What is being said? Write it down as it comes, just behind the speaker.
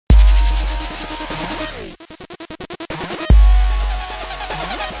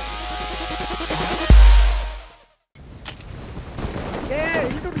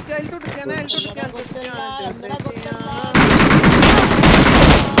என்ன ஹெல்த்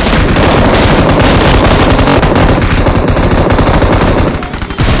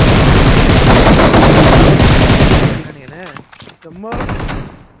சும்மா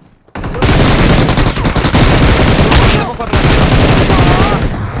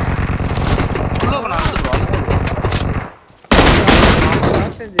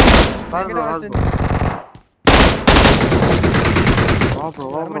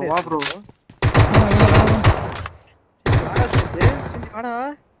வா ப்ரோ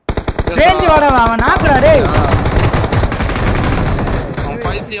ரேஞ்ச் வாடா அவன் நாக்குடா டேய் அவன்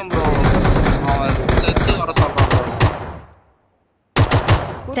பைத்தியம் ப்ரோ அவன் செத்து வர சொல்றான் bro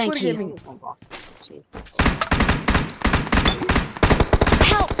Thank you.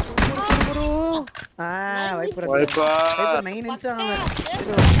 Help. Wiper 9 நிமிஷம்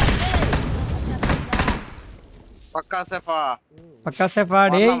பக்கா சேஃபா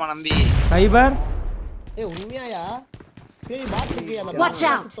டேய் நம்பி ஃபைபர் ஏய் உண்மையாயா சரி பாட் இருக்கு அந்த Watch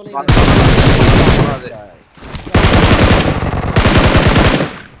out.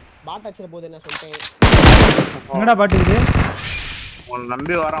 பாட் அச்சற போது என்ன சொல்லிட்டேன் எங்கடா பாட்டு இது உன்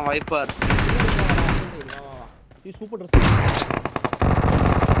நம்பி வரான் வைப்பர் இது சூப்பர் Dress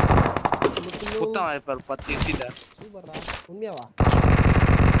குத்தம் வைப்பர் 10 சீட சூப்பர்டா உண்மையாவா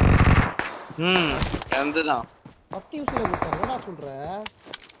எந்ததான் 10 யூஸ்ல குத்தம் என்னடா சொல்ற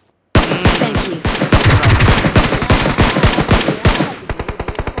Thank you.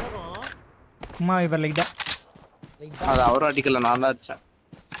 சும்மா ஃபைபர் லைட்டா அது அவரும் அடிக்கல நான் தான் அடிச்சேன்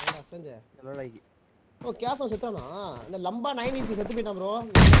செஞ்சே ஓ கேசம் செத்தானா இந்த லம்பா 9 இன்ச் செத்து போயிட்டான் ப்ரோ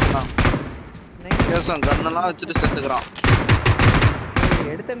கேசம் கண்ணெல்லாம் வச்சிட்டு செத்துக்கறான்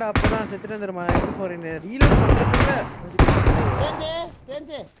எடுத்தேன்டா அப்பதான் செத்துட்டு வந்துருமா எப்படி போறீங்க ரீலோட் பண்றதுல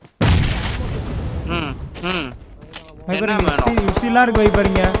ஸ்டேஞ்சே ஃபைபர் யூசிலாம் இருக்கு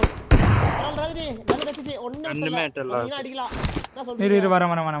ஃபைபர்ங்க ராஜி நல்ல கட்சி ஒண்ணே அடிக்கலாம் நான் சொல்றேன் இரு வர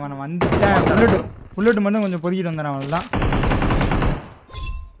வந்துட்டேன் புல்லட் மட்டும் கொஞ்சம் பொறுக்கிட்டு வந்தேன் அவ்வளவுதான்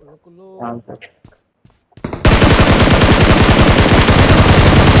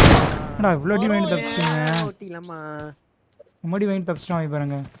என்னடா இவ்ளோ அடி வாங்கி தப்பிச்சிட்டீங்க ஓட்டிலமா முடி வாங்கி தப்பிச்சிட்டோம்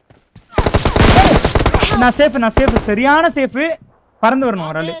பாருங்க நான் சேஃப் சரியான சேஃப் பறந்து வரணும்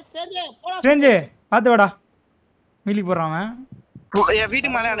ஒரு ஆளு ஸ்ட்ரேஞ்ச் பாத்து வாடா மீலி போறான் என் வீட்டு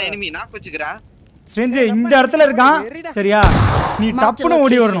மேல நான் எனிமி நாக்கு வச்சுக்கறேன் ஸ்ட்ரேஞ்ச் இந்த இடத்துல இருக்கான் சரியா நீ டப்புன்னு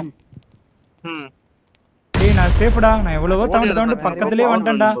ஓடி வரணும் டேய் நான் சேஃப்டா நான் எவ்வளவோ தவண்டு பக்கத்துலயே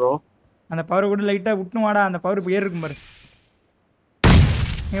வந்துட்டேன்டா அந்த பவர் கூட லைட்டா விட்டுனு வாடா அந்த பவர் இப்ப ஏறி இருக்கும் பாரு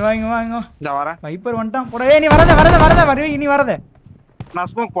நீ வாங்க இந்த வரேன் வைப்பர் வந்துட்டான் போடா ஏய் நீ வரத நீ வரத நான்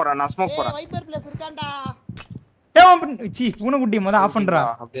ஸ்மோக் போறேன் வைப்பர் பிளேஸ் இருக்கான்டா ஏய் சீ பூனை குட்டி மொத ஆஃப் பண்றா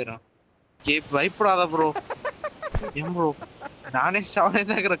அப்படியே கேப் வைப்படாத ப்ரோ ஏன் ப்ரோ நானே ஷவனே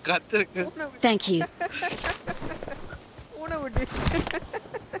தகற கத்து இருக்கு Thank you. பூனை குட்டி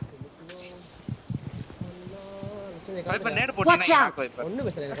வைப்பர் நேட் போட்டீனா வைப்பர் ஒண்ணு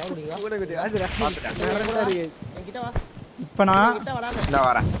பேசல எனக்கு காவுடிங்க பூனை குட்டி ஆதுடா என்கிட்ட வா இப்ப நான் கிட்ட வாடா இந்த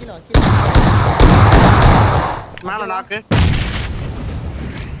வரேன் கீழ மேல நாக்கு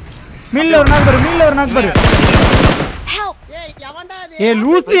மீல்ல ஒரு நாக்கு பாரு Help. ஏய் எவன்டா அது ஏய்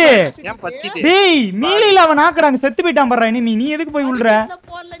லூசு ஏன் பத்திட்டு டேய் மீலில அவன் நாக்குறாங்க செத்து போயிட்டான் பாறா நீ எதுக்கு போய் உள்ற இந்த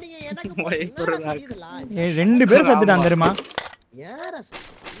போன்ல நீங்க எனக்கு போடுறீங்களா ஏய் ரெண்டு பேர் செத்துட்டான் தெரியுமா யாரா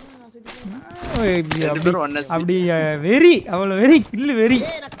அப்படி வெரி அவ்வளவு வெரி கில்லு வெரி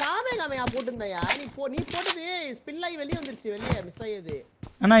ஏய் நான் காமையா போட்டுந்தயா நீ போட்டது ஸ்பில் ஆகி வெளிய வந்துருச்சு வெளிய மிஸ் ஆயிடுது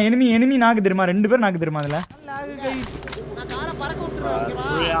அண்ணா எனிமி நாக்கு தெரியுமா ரெண்டு பேர் நாக்கு தெரியுமா அதுல நான் கார பறக்க விட்டுறேன்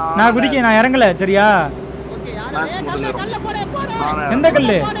ஓகேவா நான் குதிக்க நான் இறங்கல சரியா ஓகே யாரா ஏய் கல்ல போடு எந்த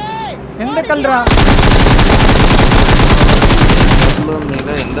கல்லுடா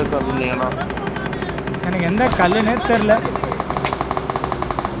எந்த கல்லுனேடா எனக்கு எந்த கல்லுனே தெரியல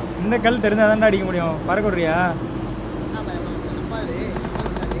இந்த கல் தெரிஞ்சா தான் அடிக்க முடியும் பறக்க விடுறியா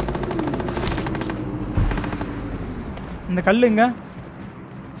இந்த கல்லுங்க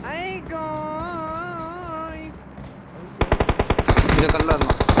இந்த கல்ல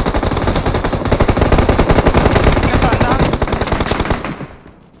இருந்தா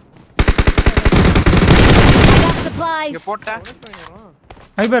Supplies. இங்க போட்ட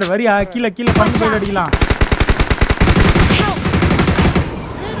ஃபைபர் வரியா கீழ பண்ணி போய் அடிக்கலாம்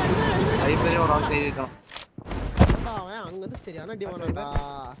ஐபரே ஒரு ஆள் கை வைக்கணும் அவன் அங்க வந்து சரியான டிவானடா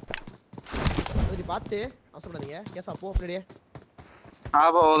அது பாத்து அவசரப்படாதீங்க கேஸா போ அப்படியே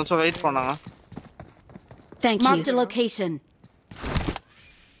ஆபா ஒரு நிமிஷம் வெயிட் பண்ணாங்க Thank you. Marked a location.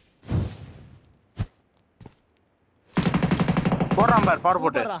 போறான் பார் பவர்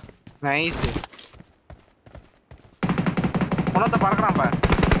போட்டு நைஸ் உனத்த பறக்கறான் பார்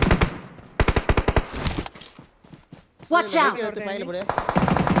Watch out. எடுத்து பையில போடு.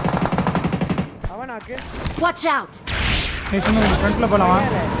 அவனாக்கு Watch out. ஏய் சும்மா ஃப்ரண்ட்ல போலாம் வா.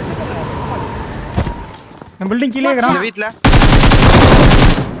 நம்ம பில்டிங் கீழே இருக்கறோம். இந்த வீட்ல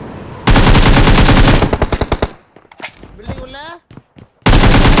பில்டிங் உள்ள.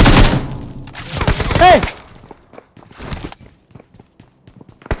 ஏய்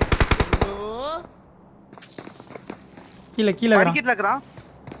கீழே கீழே இருக்கறோம். படிக்கட்ல இருக்கறான்.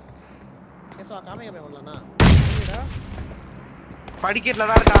 கேசவா காமிங்க போய் வரலாம்னா. படிக்கட்ல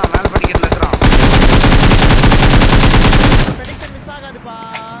தான் இருக்கான். மேல படிக்கட்ல இருக்கறான். Prediction miss ஆகாதுப்பா.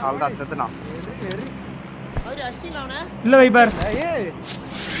 அவ்வளவுதான் செத்துனான். அவரு அஷ்டில அவனே. இல்ல வைபர். ஏய்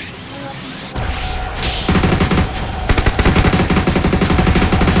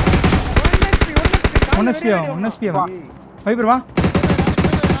ஒன் எஸ்பி வா. வைபர் வா.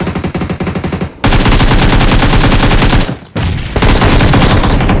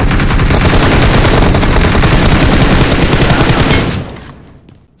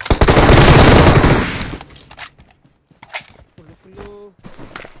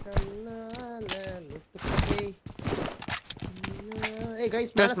 ஏய் गाइस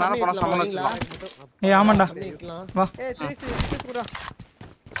Guys, மேல போனா சமணம் ஏய் ஆமாண்டா வா. ஏய் த்ரீ குடா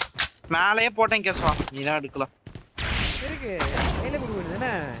மேலயே போட்டேன் கேஸ்வா. நீ தான் எடுக்கலாம். இருக்கு கையில குடு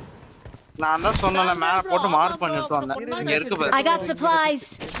விடுதானே. நான் தான் சொன்னல மேல போட்டு மார்க் பண்ணிட்டு வந்தேன். இங்க இருக்கு பாரு. I got supplies.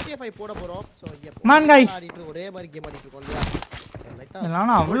 GTA5 போட போறோம். So Come on, guys. ஒரே மாதிரி கேம் ஆடிட்டு இருக்கோம் இல்லையா? லைட்டா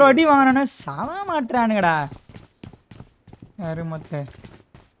எல்லாம் அவ்வளோ அடி வாங்குறானே சாவ மாட்றானுங்கடா. யாரு மத்த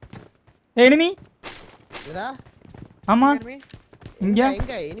எனிமி இதா ஆமா இங்க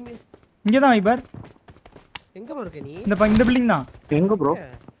எங்க எனிமி இங்க தான் வைபர். எங்க ப்ரோ இருக்க நீ? இந்த பில்டிங் தான். எங்க ப்ரோ?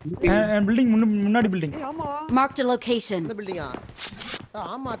 பில்டிங் முன்னாடி பில்டிங். ஏய் ஆமா Marked a location. இந்த பில்டிங்கா?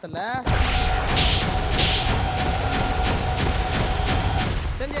 ஆமா தல.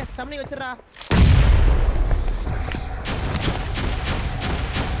 செஞ்சே சம்னி வச்சிரா.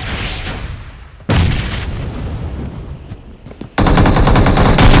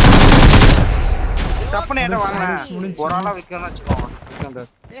 டப்புனே என்ன வாங்குறேன். ஒரு ஆளா விக்கறேன்னு வெச்சுக்கோ.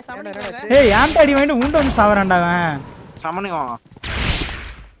 ஏய் சம்னி வாங்க. ஏய் ஏன்டா அடி வாங்கிட்டு உண்டு வந்து சாவறான்டா அவன். சமணி வாங்க.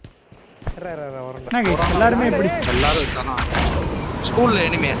 வரேன். என்ன கைஸ் எல்லாரும் இப்படி எல்லாரும் இருக்கானா? ஸ்கூல்ல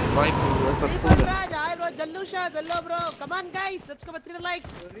எனிமே வாய்ப்பு ஸ்கூல்ல. ராஜ் ஐ bro ஜல்லுஷா ஜல்லோ bro come on guys let's go 3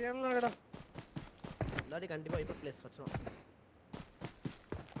 likes. சரியானடா. லாடி கண்டிப்பா இப்ப ப்ளேஸ் வச்சிரோம்.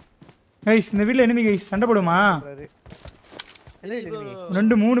 கைஸ் இந்த வீட்ல எனிமி கைஸ் சண்டை போடுமா? இல்ல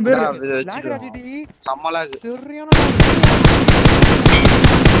 2-3 பேர் லாக் ராஜிடி சம்மலாக். சரியானடா.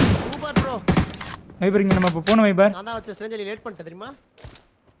 Super bro. வைபர் இங்க நம்ம இப்ப போன வைபர். நான் தான் வச்ச ஸ்ட்ரேஞ்சர்லி லேட் பண்ணிட்டேன் தெரியுமா?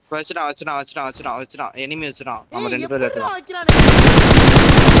 வச்சுடா எனிமி வச்சுடா. நம்ம ரெண்டு பேர் எடுக்கலாம். வைக்கறானே.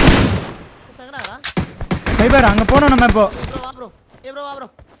 சங்கடா. வைபர் அங்க போறோம் நம்ம இப்போ. ஏய் ப்ரோ வா ப்ரோ.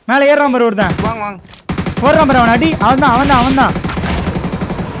 மேலே ஏறறான் பாரு ஒருத்தன். வாங்க ஓடுறான் பாரு அவன் அடி. அவன்தான்.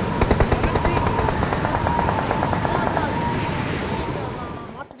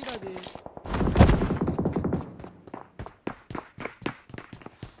 மாட்டிடா இது.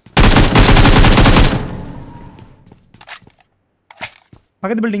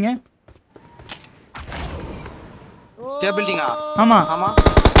 பக்கத்து பில்டிங். கே பில்டிங்கா? ஆமா ஆமா.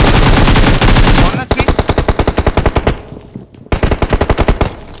 ஒண்ணு ஸ்பீட்.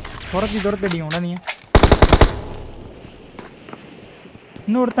 துரத்தி அடிங்க உடனே.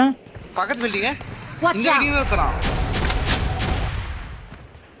 இன்னொருத்தன் பக்கத்து பில்டிங். Watch இங்க out. அடி வைக்கறான்.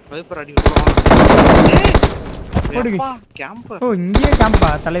 வைப்பர் அடி வைக்கறான். போடு ஏய் guys. கேம்ப். ஓ இங்கேயே கேம்பா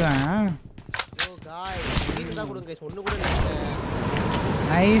தலைவன். ஓ गाइस வீடு தான் கொடுங்க गाइस ஒண்ணு கூட இல்ல.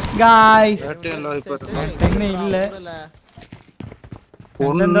 Nice guys. வைப்பர் இல்ல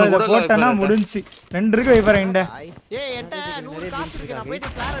ஒண்ணு இத கூட போட்டனா முடிஞ்சு. 2 இருக்கு வைபர் என்கிட்ட. गाइस ஏய் என்கிட்ட 100 காசு இருக்கு நான் போய்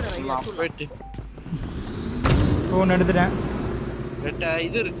ஃபிளார் எடுறேன். போயிட்டு ஃபோன் எடுத்துட்டேன். ரெட்ட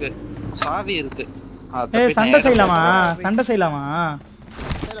இது இருக்கு. சாவி இருக்கு. ஏய் சண்டை செய்யலாமா? செய்யலாம்.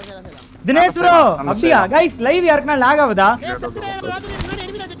 தினேஷ் ப்ரோ அப்படியே गाइस லைவ் யாருக்குனா லாக் ஆகுதா? ஏய் சத்ரே ராஜு முன்னாடி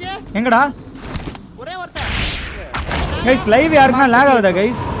எனிமி ராஜு. எங்கடா? ஒரே ஒருத்தன். गाइस லைவ் யாருக்குனா லாக் ஆகுதா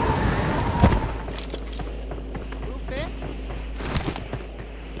गाइस? ரூஃபே.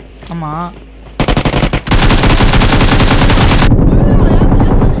 ஆமா.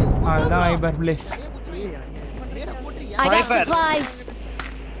 அதான் wiper please. I got supplies.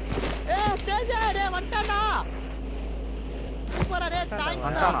 ஏய் ஸ்ட்ரேஞ்சர் டேய் வந்தானா? சூப்பரா டேய்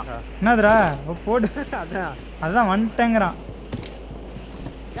தேங்க்ஸ் டா. என்னதுடா? போடு. அதான் வந்துட்டேங்கறான்.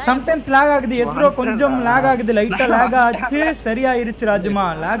 சம்டைம்ஸ் லாக் ஆகுது. எஸ் ப்ரோ கொஞ்சம் லாக் ஆகுது. லைட்டா லாக் ஆச்சு. சரியாயிருச்சு ராஜுமா.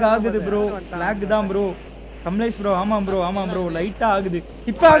 லாக் ஆகுது ப்ரோ. லாக் தான் ப்ரோ. கமலேஷ் ப்ரோ ஆமா ப்ரோ லைட்டா ஆகுது.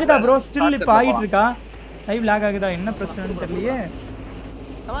 இப்போ ஆகுதா ப்ரோ? ஸ்டில் இப்போ ஆகிட்டு இருக்கா? லைவ் லாக் ஆகுதா? என்ன பிரச்சனைன்னு தெரியலையே.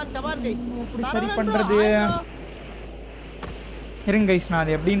 come on guys. எப்படி சரி பண்றது? இருங்க கைஸ் நான்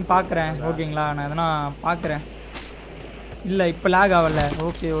அது எப்படின்னு பார்க்குறேன் ஓகேங்களா நான் எதனா பார்க்குறேன் இல்லை இப்போ லேக் ஆகல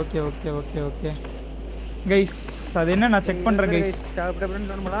okay okay okay okay okay guys அது என்ன நான் செக் பண்ணுறேன் கைஸ்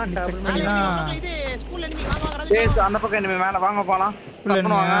செக் பண்ணினா இது ஸ்கூல் எனிமி வாங்க ராஜு அந்த பக்கம் இனிமே மேல வாங்க போலாம்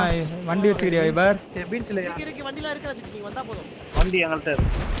வண்டி வச்சுக்கிறியா வைபர் இருக்கு வண்டில இருக்கு ராஜு நீங்க வந்தா போதும் வண்டி எங்கள்ட்ட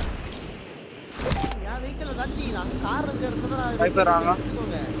இருக்கு யா வெஹிக்கிள் ராஜு நான் கார் இருக்கு எடுத்துறா வைப்பர் வாங்க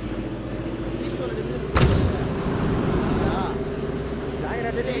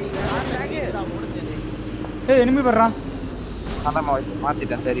ஏய் எனிமி வர்றான் அதான்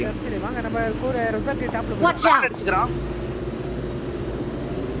மாத்திட்டேன் தெரியும் சரி வாங்க நம்ம கூட ரிசல்ட் டாப்ல Watch out! அடிச்சுக்கறான்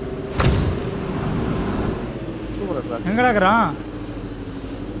சூப்பர் சார் எங்கடா இருக்கறான்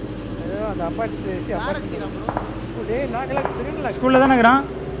ஏதோ அந்த அப்பார்ட்மெண்ட் டேய் நாகல தெரியும்ல ஸ்கூல்ல தான இருக்கறான்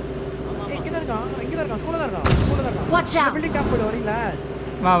இங்க தான் இருக்கான் ஸ்கூல்ல தான் இருக்கான் Watch out! பில்டிங் டாப் போய் வரீங்களா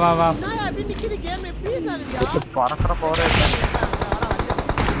வா வா வா நான் அப்படி நிக்கிது கேம் ஃப்ரீஸ் ஆகுதுயா பறக்கற போறே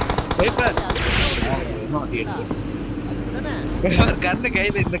வைப்பர் கண்ணு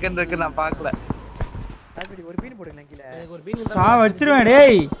கையில இந்த கண்ணு இருக்கு நான் பார்க்கல டாப்டி ஒரு பீன் போடுங்க கீழ எனக்கு ஒரு பீன் சா வச்சிருவேன்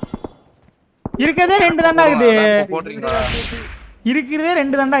டேய் இருக்கதே 2 தான்டா ஆகுது போடுறீங்களா இருக்கதே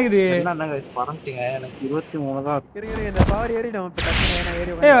 2 தான்டா ஆகுது என்னங்க பறந்துட்டீங்க எனக்கு 23 தான் இருக்கு இந்த பவர் ஏறி நம்ம டக்குனு ஏனா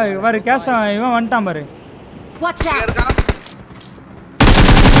ஏறி ஏய் பாரு கேசா இவன் வந்துட்டான் பாரு Watch out! இருக்கான்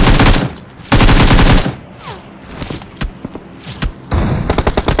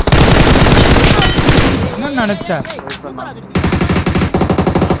என்ன நினைச்ச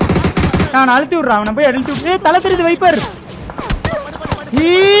நான் அழுத்தி விடுறேன் அவனை போய் அழுத்தி விட்டு தலை தெரியுது வைப்பர்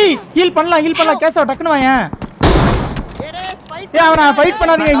ஹீல் பண்ணலாம் கேசா டக்குனு வாயேன் ஏய் அவனை ஃபைட்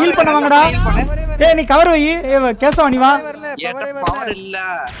பண்ணாதீங்க ஹீல் பண்ண வாங்கடா ஏய் நீ கவர் வை ஏய் கேசா நீ வா ஏட்ட பவர் இல்ல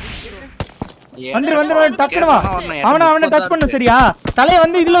வந்துரு டக்குனு வா அவனை டச் பண்ணு சரியா தலைய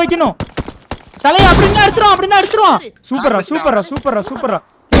வந்து இதுல வைக்கணும் தலைய அப்படியே அடிச்சிருவான் சூப்பரா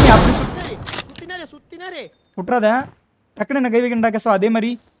நீ அப்படி சுத்தினாரே விட்றாத டக்குனு என்ன கை வைக்கணும்டா கேசா அதே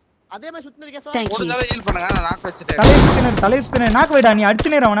மாதிரி சுத்தினாரே கேஸ் Thank ஒரு you. தடவை ஹீல் பண்ணுங்க நான் நாக் வச்சிட்டேன் தலைய சுத்தினர் நாக்கு வைடா நீ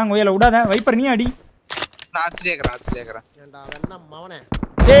அடிச்சு நேரம் அவனா கோயில விடாத வைப்பர் நீ அடி நான் அடிச்சிட்டேக்கறேன் ஏண்டா வெண்ணா மவனே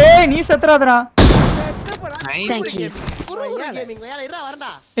ஏய் நீ செத்துறாதடா Thank you. குரு கேமிங் வேலை இரா வரடா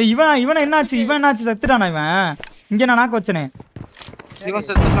ஏய் இவன் என்னாச்சு செத்துட்டானா இவன் இங்க நான் நாக்கு வச்சனே இவன்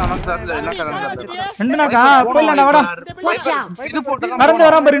செத்துட்டான் நான் தெரியல என்ன கதை ரெண்டு நாக்கா போயிடலாம்டா வாடா Watch out! இது போட்டு பறந்து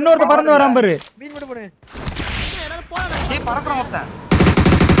வரான் பாரு இன்னொருத்த பறந்து வரான் பாரு பீன் மட்டும் போடு எல்லாரும் போடா ஏய் பறக்கற மொத்தம்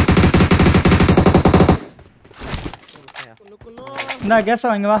குள்ளு இந்தா கேஸ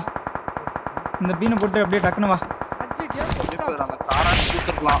வாங்க வா இந்த பீனை போட்டு அப்படியே டக்குனு வா அஜிடியா இப்போ அந்த காரா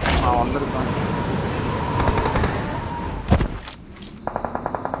தூத்துறலாம் நான் வந்திருக்கேன்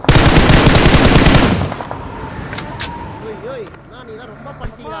ஓய் நான் நீ ரொம்ப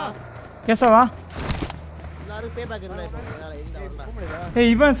பண்ணிட்டீடா கேஸ வா எல்லாரும் பே பேக் இருந்தா இப்போ வேலை இந்த வரடா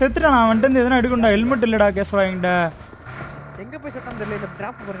ஏய் இவன் செத்துட்டான் நான் வந்துட்டு எதனா எடுக்கணும்டா ஹெல்மெட் இல்லடா கேஸ என்கிட்ட எங்க போய் செத்தான் தெரியல இந்த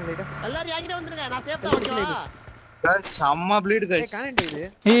டிராப் போறீங்க லைட்டா எல்லாரும் என்கிட்ட வந்துருங்க நான் சேஃப் தான் ஓகேவா गाइस செம்ம ப்ளீட் ஏய் गाइस காணண்டே இது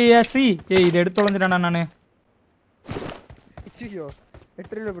ஏய் இது எடுத்து தொலைஞ்சிட்டானா நானு ஐயோ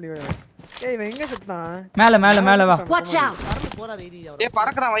எட்ரில பண்ணி வரேன் ஏய் இவன் எங்க செத்தான் மேல வா Watch out! பறந்து போறாரு இடி அவர் ஏய்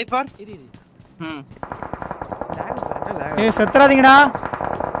பறக்கறான் வைப்பர் இடி ம் லாக் பாருங்க லாக் ஏய் செத்துறாதீங்கடா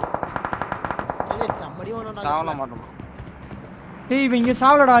ஏய் சம்மடி ஓனடா தாவல மாட்டோம் ஏய் இவன் இங்க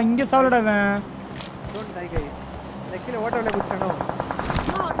சாவலடா இவன் டோன்ட் டை गाइस நெக்கில ஓட்டோல குடிச்சனோ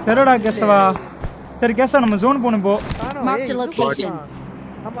தெருடா கேஸவா சரி கேஸா நம்ம ஜோன் போணும் போ Mark the location.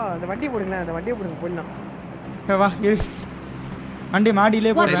 ஆமா அந்த வண்டி போடுங்களேன் அந்த வண்டியை போடுங்க போயிடலாம் வா இரு வண்டி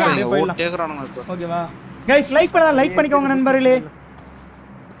மாடியிலே Watch போறேன் out. அப்படியே போயிடலாம் கேக்குறானுங்க இப்போ ஓகேவா கைஸ் லைக் பண்ணிக்கோங்க நண்பர்களே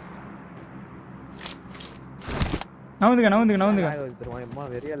நவுந்துங்க தருவான் அம்மா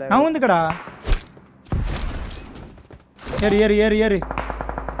வெறியா லாக் நவுந்துக்கடா ஏறு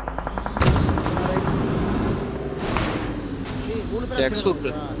எக்ஸ் சூட்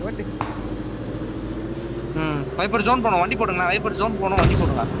வண்டி ம் வைப்பர் ஜோன் போணும் வண்டி போடுங்க வைப்பர் ஜோன் போணும் வண்டி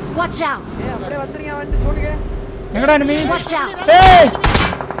போடுங்க Watch out! ஏய் அப்படியே வந்துறீங்க வந்து சொல்லுங்க எங்கடா enemy Watch out! ஏய்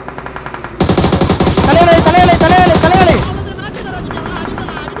தலையலே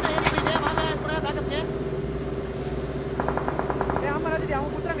ஏய் ஆமா ராஜி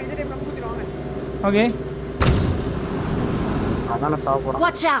அவங்க குத்துறாங்க இந்த டைம் நம்ம குத்திடுவாங்க ஓகே அதனால சாவ போறோம்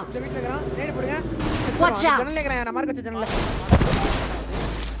Watch out! இந்த வீட்ல இருக்கறான் நேடு போடுங்க Watch out! ஜன்னல்ல இருக்கறான் நான் மார்க் வச்ச ஜன்னல்ல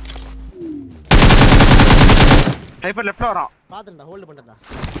வைப்பர் லெஃப்ட்ல வரான் பாத்துடா ஹோல்ட் பண்ணடா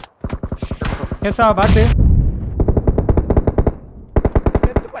எஸ்ஸா பாத்து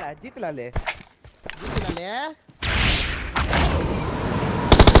செத்து போடா ஜீத்லாலே ஜீத்துலாலே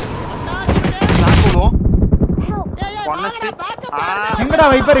நான் போவோம்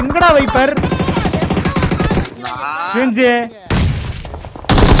எங்கடா வைப்பர் ஸ்ட்ரேஞ்ச்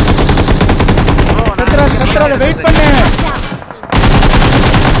விட்டுறாத வெயிட் பண்ணு. Watch out!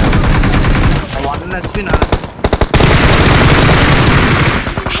 1 HP நான்.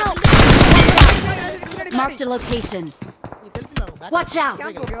 Help! Marked a location. நீ செல்ஃபில வா. Watch out!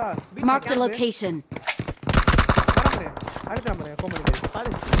 ஓகேவா Marked a location. அடுத்த நம்பர் கோமடி பாரு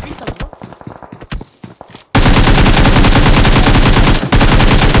ஸ்பீட் சாப்பிடு.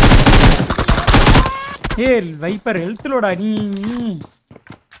 ஏய் வைப்பர் ஹெல்த் லோடா நீ.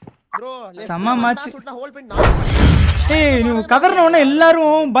 ப்ரோ செம்ம match. சுட்டா ஹோல்ட் பண்ணி நான் ஏய் நீ கதறன உடனே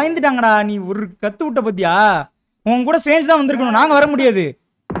எல்லாரும் பயந்துட்டாங்கடா. நீ ஒரு கத்து விட்ட பத்தியா? உன் கூட ஸ்ட்ரேஞ்ச் தான் வந்திருக்கணும். நாங்க வர முடியாது.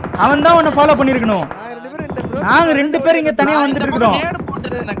 அவன் தான் உன்னை ஃபாலோ பண்ணிருக்கணும். நாங்க 2 பேர் இங்க தனியா வந்துட்டு இருக்கோம். நேடு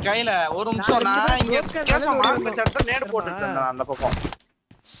போட்டுட்டு இருந்தேன் கையில. ஒரு நிமிஷம் நான் இங்க கேட்க மார்க் வச்சிட்டு நேடு போட்டுட்டு இருந்தேன் அந்த பக்கம்.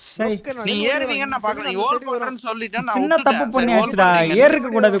 சை நீ ஏறுவீங்கன்னு நான் பார்க்கல. நீ ஓல் பண்றேன்னு சொல்லிட்டேன் நான். சின்ன தப்பு பண்ணியாச்சுடா. ஏறிக்க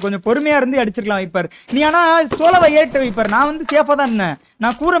கூடாது. கொஞ்சம் பொறுமையா இருந்து அடிச்சிருக்கலாம் வைப்பர். நீ ஆனா சோலோவை ஏறிட்ட வைப்பர். நான் வந்து சேஃபா தான் இருந்தேன்.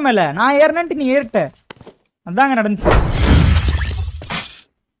 நான் கூரை மேல நான் ஏறினேன்ட்டு நீ ஏறிட்ட. அதாங்க நடந்துச்சு.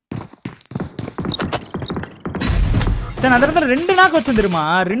 சரி அந்த இடத்துல 2 நாக்கு வச்சேன் தெரியுமா?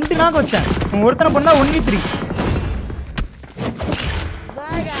 2 நாக்கு வச்சேன். ஒருத்தனை பண்ணா 1v3.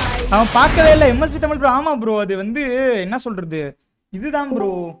 அவன் பார்க்கவே இல்லை. MST Tamil bro. ஆமா ப்ரோ அது வந்து என்ன சொல்றது இதுதான் ப்ரோ.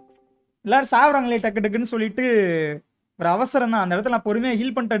 எல்லாரும் சாப்பிட்றாங்களே டக்கு டக்குன்னு சொல்லிட்டு ஒரு அவசரம் தான். அந்த இடத்துல நான் பொறுமையா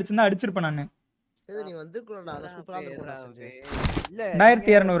ஹீல் பண்ணிட்டு அடிச்சிருந்தா அடிச்சிருப்பேன் நான். இது நீ வந்திருக்கணும்டா. அது சூப்பரா இருந்திருக்கும்டா செஞ்சு. இல்ல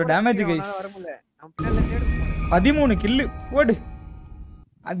 2200 டேமேஜ் கைஸ். 13 கில்லு போடு.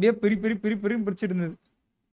 அப்படியே பிரி பிரிச்சிட்டு இருந்தது.